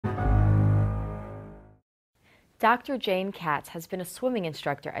Dr. Jane Katz has been a swimming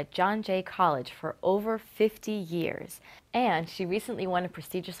instructor at John Jay College for over 50 years, and she recently won a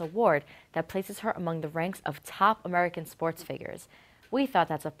prestigious award that places her among the ranks of top American sports figures. We thought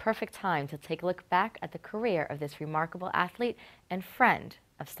that's a perfect time to take a look back at the career of this remarkable athlete and friend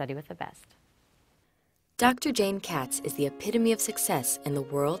of Study with the Best. Dr. Jane Katz is the epitome of success in the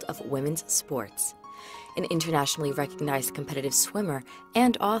world of women's sports. An internationally recognized competitive swimmer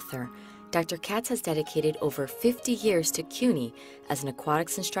and author, Dr. Katz has dedicated over 50 years to CUNY as an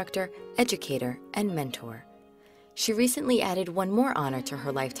aquatics instructor, educator, and mentor. She recently added one more honor to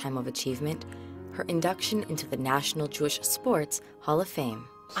her lifetime of achievement, her induction into the National Jewish Sports Hall of Fame.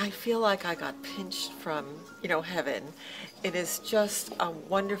 I feel like I got pinched from, heaven. It is just a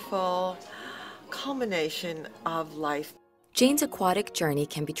wonderful culmination of life. Jane's aquatic journey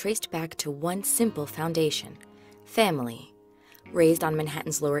can be traced back to one simple foundation: family. Raised on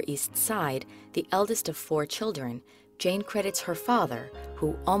Manhattan's Lower East Side, the eldest of 4 children, Jane credits her father,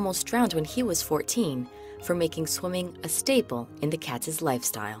 who almost drowned when he was 14, for making swimming a staple in the Katz's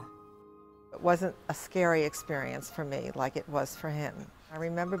lifestyle. It wasn't a scary experience for me like it was for him. I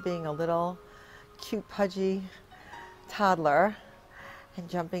remember being a little cute, pudgy toddler and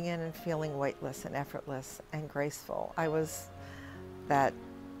jumping in and feeling weightless and effortless and graceful. I was that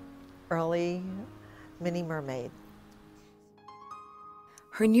early mini mermaid.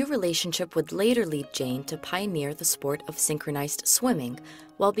 Her new relationship would later lead Jane to pioneer the sport of synchronized swimming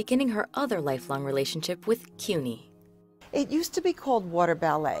while beginning her other lifelong relationship with CUNY. It used to be called water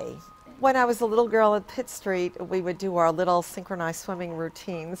ballet. When I was a little girl at Pitt Street, we would do our little synchronized swimming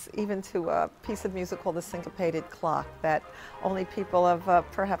routines, even to a piece of music called The Syncopated Clock that only people of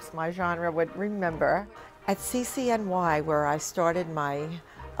perhaps my genre would remember. At CCNY, where I started my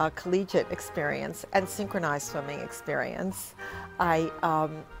collegiate experience and synchronized swimming experience, I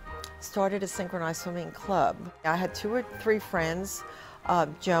started a synchronized swimming club. I had 2 or 3 friends,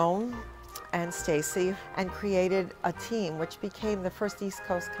 Joan and Stacy, and created a team which became the first East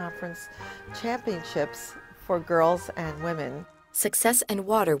Coast Conference Championships for girls and women. Success and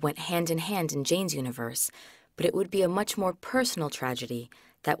water went hand in hand in Jane's universe, but it would be a much more personal tragedy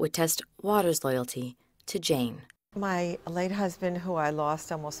that would test water's loyalty to Jane. My late husband, who I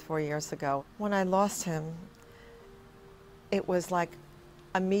lost almost 4 years ago, when I lost him, it was like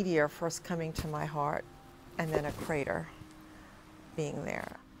a meteor first coming to my heart and then a crater being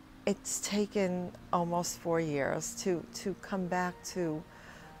there. It's taken almost 4 years to come back to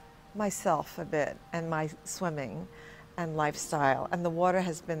myself a bit and my swimming and lifestyle, and the water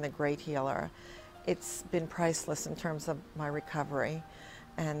has been the great healer. It's been priceless in terms of my recovery,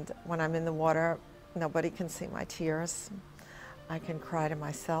 and when I'm in the water, nobody can see my tears. I can cry to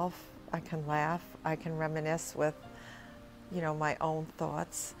myself, I can laugh, I can reminisce with my own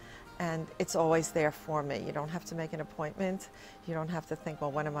thoughts, and it's always there for me. You don't have to make an appointment. You don't have to think,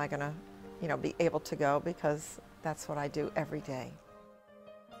 well, when am I going to, be able to go, because that's what I do every day.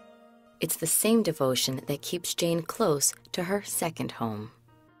 It's the same devotion that keeps Jane close to her second home.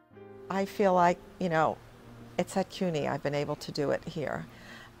 I feel like, it's at CUNY. I've been able to do it here,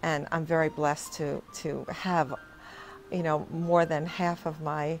 and I'm very blessed to have, more than half of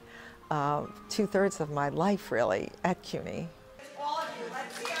my 2/3 of my life, really, at CUNY. All of you,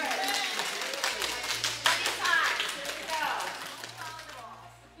 let's hear it.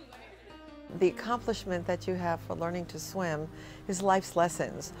 The accomplishment that you have for learning to swim is life's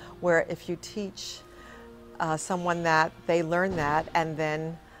lessons, where if you teach someone that, they learn that, and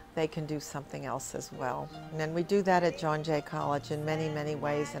then they can do something else as well. And we do that at John Jay College in many, many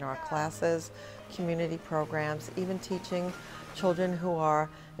ways, in our classes, community programs, even teaching children who are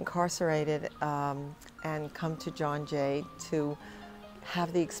incarcerated and come to John Jay to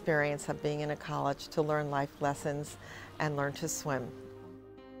have the experience of being in a college, to learn life lessons and learn to swim.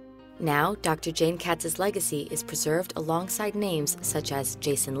 Now, Dr. Jane Katz's legacy is preserved alongside names such as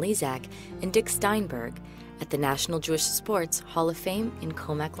Jason Lezak and Dick Steinberg at the National Jewish Sports Hall of Fame in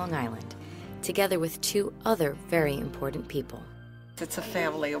Comac, Long Island, together with 2 other very important people. It's a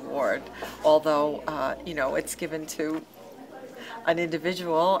family award, although, it's given to an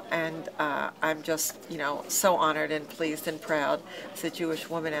individual, and I'm just, so honored and pleased and proud as a Jewish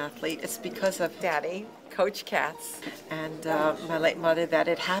woman athlete. It's because of Daddy, Coach Katz, and my late mother that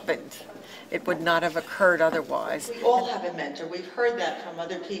it happened. It would not have occurred otherwise. We all have a mentor. We've heard that from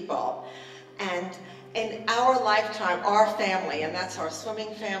other people. And in our lifetime, our family, and that's our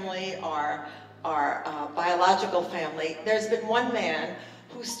swimming family, our biological family, there's been one man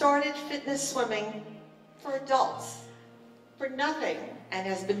who started fitness swimming for adults, for nothing, and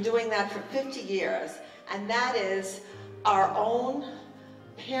has been doing that for 50 years. And that is our own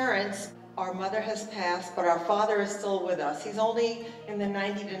parents Our mother has passed, but our father is still with us. He's only in the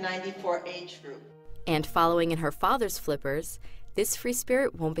 90 to 94 age group. And following in her father's flippers, this free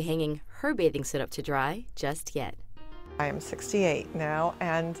spirit won't be hanging her bathing suit up to dry just yet. I am 68 now,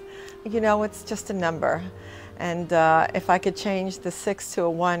 and you know, it's just a number. And if I could change the 6 to a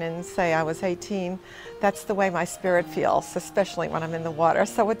 1 and say I was 18, that's the way my spirit feels, especially when I'm in the water.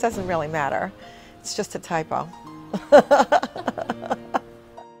 So it doesn't really matter. It's just a typo.